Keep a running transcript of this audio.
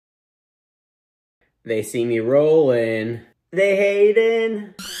They see me rolling. They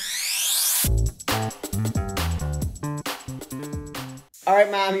hating. All right,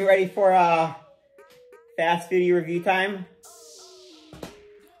 Mom, you ready for fast foodie review time?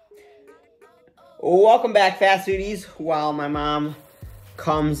 Welcome back, Fast Foodies, while my mom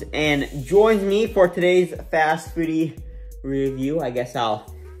comes and joins me for today's Fast Foodie review. I guess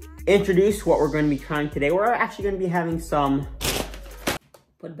I'll introduce what we're going to be trying today. We're actually going to be having some...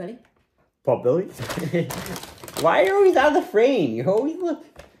 Potbelly? Potbelly? Why are you always out of the frame? You always look...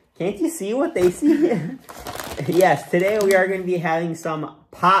 Can't you see what they see? Yes, today we are going to be having some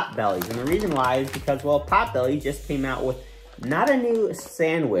Potbellies. And the reason why is because, well, Potbelly just came out with not a new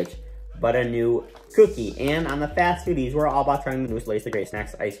sandwich, but a new cookie. And on the Fast Foodies, we're all about trying the newest, latest, the great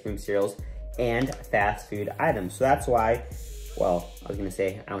snacks, ice cream, cereals, and fast food items. So that's why, well, I was gonna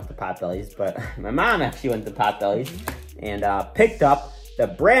say I went to Potbellies, but my mom actually went to Potbellies and picked up the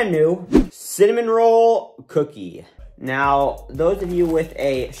brand new cinnamon roll cookie. Now, those of you with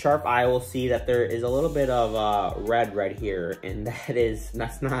a sharp eye will see that there is a little bit of red right here, and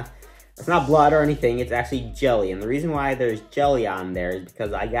that's not blood or anything, it's actually jelly. And the reason why there's jelly on there is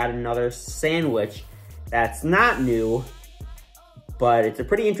because I got another sandwich that's not new, but it's a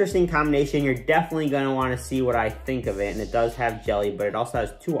pretty interesting combination. You're definitely gonna wanna see what I think of it. And it does have jelly, but it also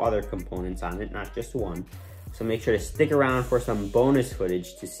has 2 other components on it, not just one. So make sure to stick around for some bonus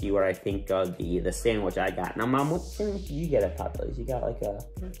footage to see what I think of the sandwich I got. Now, Mom, what sandwich did you get at Potbelly's? You got like a...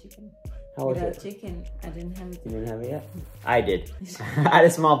 Chicken. How was it? Chicken. I didn't have it. You didn't have it yet? I did. I had a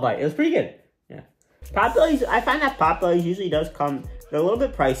small bite. It was pretty good. Yeah. Potbelly's, I find that Potbelly's usually does come, they're a little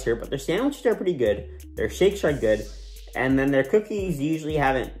bit pricier, but their sandwiches are pretty good. Their shakes are good. And then their cookies usually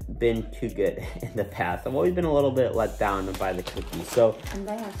haven't been too good in the past. I've always been a little bit let down by the cookies. So. And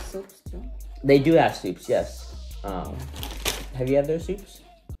they have soups too. They do have soups, yes. Have you had their soups?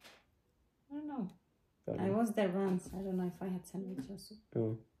 I don't know. I was there once. I don't know if I had sandwich or soup.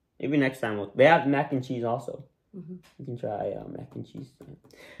 Oh. Maybe next time. They have mac and cheese also. Mm-hmm. You can try mac and cheese.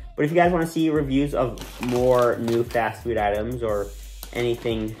 But if you guys want to see reviews of more new fast food items or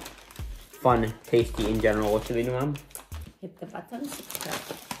anything fun, tasty in general, what should we do, Mom? Hit the button, subscribe.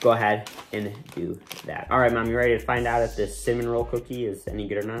 Go ahead and do that. All right, Mom, you ready to find out if this cinnamon roll cookie is any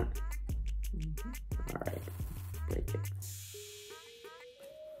good or not? Mm-hmm. All right, break it.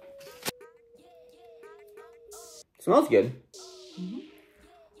 Smells good. Mm-hmm.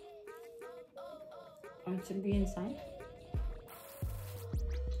 It should be inside.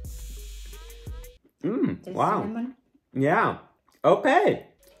 Wow. Cinnamon. Yeah. Okay.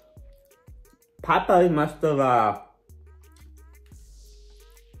 Potbelly must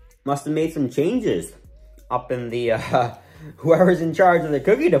have made some changes up in the whoever's in charge of the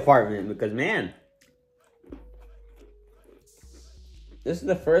cookie department, because man, this is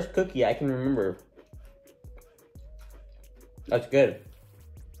the first cookie I can remember. That's good.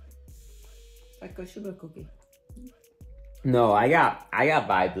 Like a sugar cookie. No, I got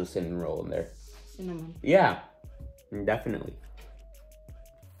vibes of cinnamon roll in there. Cinnamon. Yeah, definitely.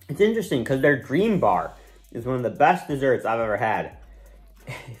 It's interesting because their dream bar is one of the best desserts I've ever had.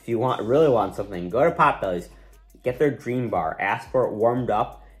 If you really want something, go to Potbelly's, get their dream bar, ask for it warmed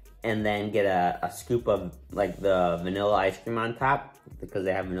up, and then get a scoop of like the vanilla ice cream on top, because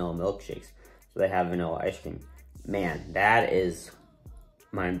they have vanilla milkshakes. So they have vanilla ice cream. Man, that is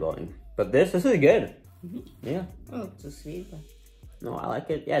mind-blowing. But this is good. Mm-hmm. Yeah. Oh, too sweet, but... No, I like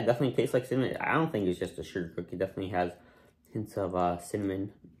it. Yeah, it definitely tastes like cinnamon. I don't think it's just a sugar cookie. It definitely has hints of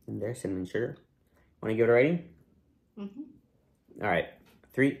cinnamon in there, cinnamon sugar. Want to give it a rating? Mm-hmm. All right.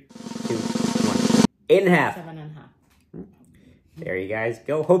 3, 2, 1. 8.5. 7.5. There you guys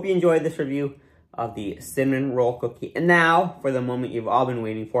go. Hope you enjoyed this review of the cinnamon roll cookie. And now, for the moment you've all been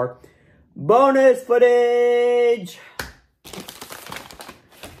waiting for, bonus footage!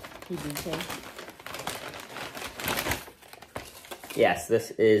 Yes,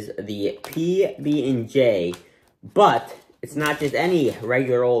 this is the PB&J, but it's not just any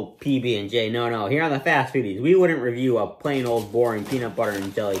regular old PB&J. No. Here on the Fast Foodies, we wouldn't review a plain old boring peanut butter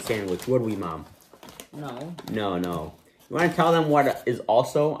and jelly sandwich, would we, Mom? No. No. You want to tell them what is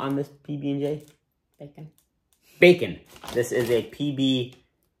also on this PB&J? Bacon. Bacon. This is a PB&J.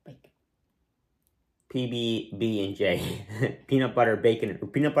 Peanut butter, bacon, or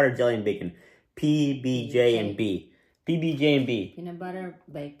peanut butter, jelly, and bacon. PBJ and B. PBJ and B. Peanut butter,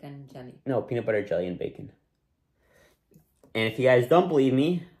 bacon, jelly. No, peanut butter, jelly, and bacon. And if you guys don't believe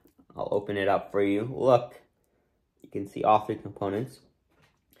me, I'll open it up for you. Look. You can see all 3 components.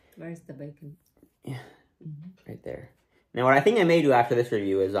 Where's the bacon? Yeah, right there. Now, what I think I may do after this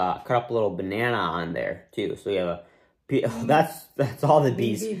review is cut up a little banana on there, too. So you have a That's all the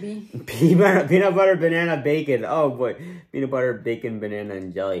B's. Peanut butter, banana, bacon. Oh boy, peanut butter, bacon, banana,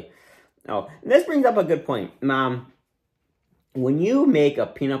 and jelly. Oh, this brings up a good point, Mom. When you make a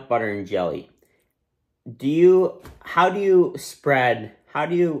peanut butter and jelly, how do you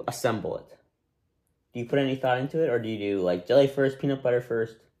assemble it? Do you put any thought into it, or do you do like jelly first, peanut butter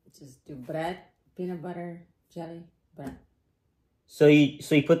first? Just do bread, peanut butter, jelly, bread. So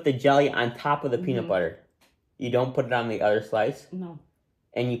you put the jelly on top of the peanut butter. You don't put it on the other slice? No.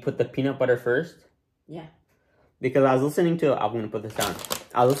 And you put the peanut butter first? Yeah. Because I was listening to, I'm going to put this down.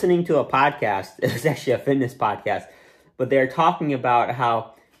 I was listening to a podcast. It was actually a fitness podcast. But they were talking about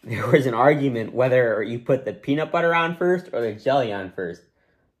how there was an argument whether you put the peanut butter on first or the jelly on first.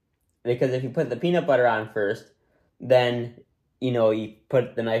 Because if you put the peanut butter on first, then, you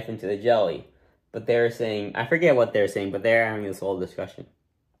put the knife into the jelly. But they were saying, I forget what they were saying, but they're having this whole discussion.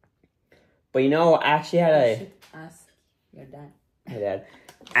 But I actually had should ask your dad. My dad.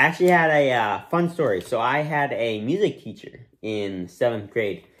 I actually had a fun story. So I had a music teacher in 7th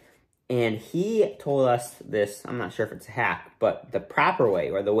grade. And he told us this, I'm not sure if it's a hack, but the proper way,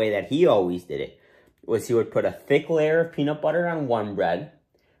 or the way that he always did it, was he would put a thick layer of peanut butter on one bread,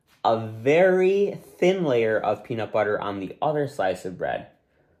 a very thin layer of peanut butter on the other slice of bread,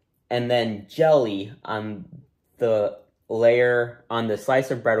 and then jelly on the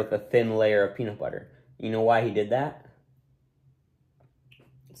slice of bread with a thin layer of peanut butter. You know why he did that?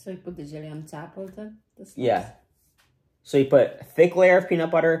 So you put the jelly on top of the slice? Yeah. So you put a thick layer of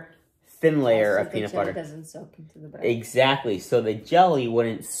peanut butter, thin layer of peanut butter. The jelly doesn't soak into the bread. Exactly. So the jelly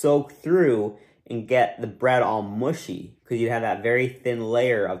wouldn't soak through and get the bread all mushy, because you'd have that very thin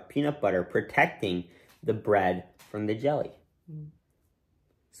layer of peanut butter protecting the bread from the jelly.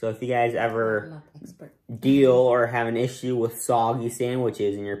 So if you guys ever deal or have an issue with soggy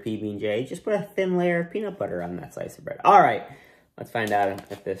sandwiches in your PB&J, just put a thin layer of peanut butter on that slice of bread. All right, let's find out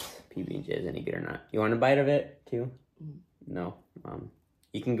if this PB&J is any good or not. You want a bite of it too? No.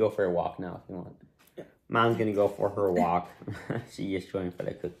 You can go for a walk now if you want. Yeah. Mom's gonna go for her walk. She's just going for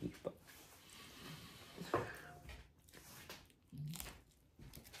the cookies. But.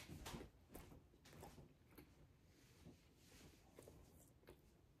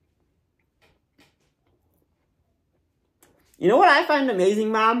 You know what I find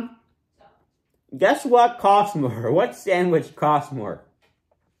amazing, Mom? Guess what costs more? What sandwich costs more?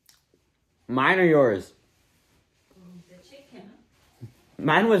 Mine or yours? The chicken.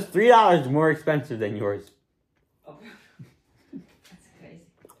 Mine was $3 more expensive than yours. Oh, that's crazy.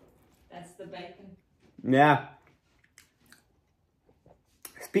 That's the bacon. Yeah.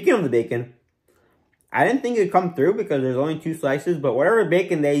 Speaking of the bacon, I didn't think it'd come through because there's only 2 slices, but whatever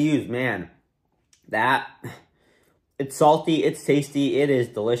bacon they use, man, it's salty, it's tasty, it is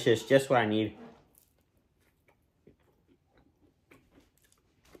delicious, just what I need.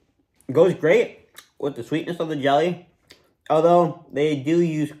 It goes great with the sweetness of the jelly, although they do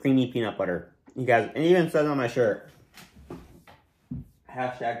use creamy peanut butter. You guys, it even says on my shirt,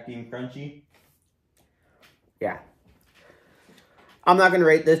 #Team Crunchy. Yeah. I'm not going to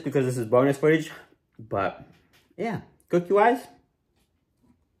rate this because this is bonus footage, but yeah, cookie-wise,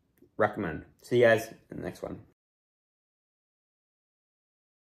 recommend. See you guys in the next one.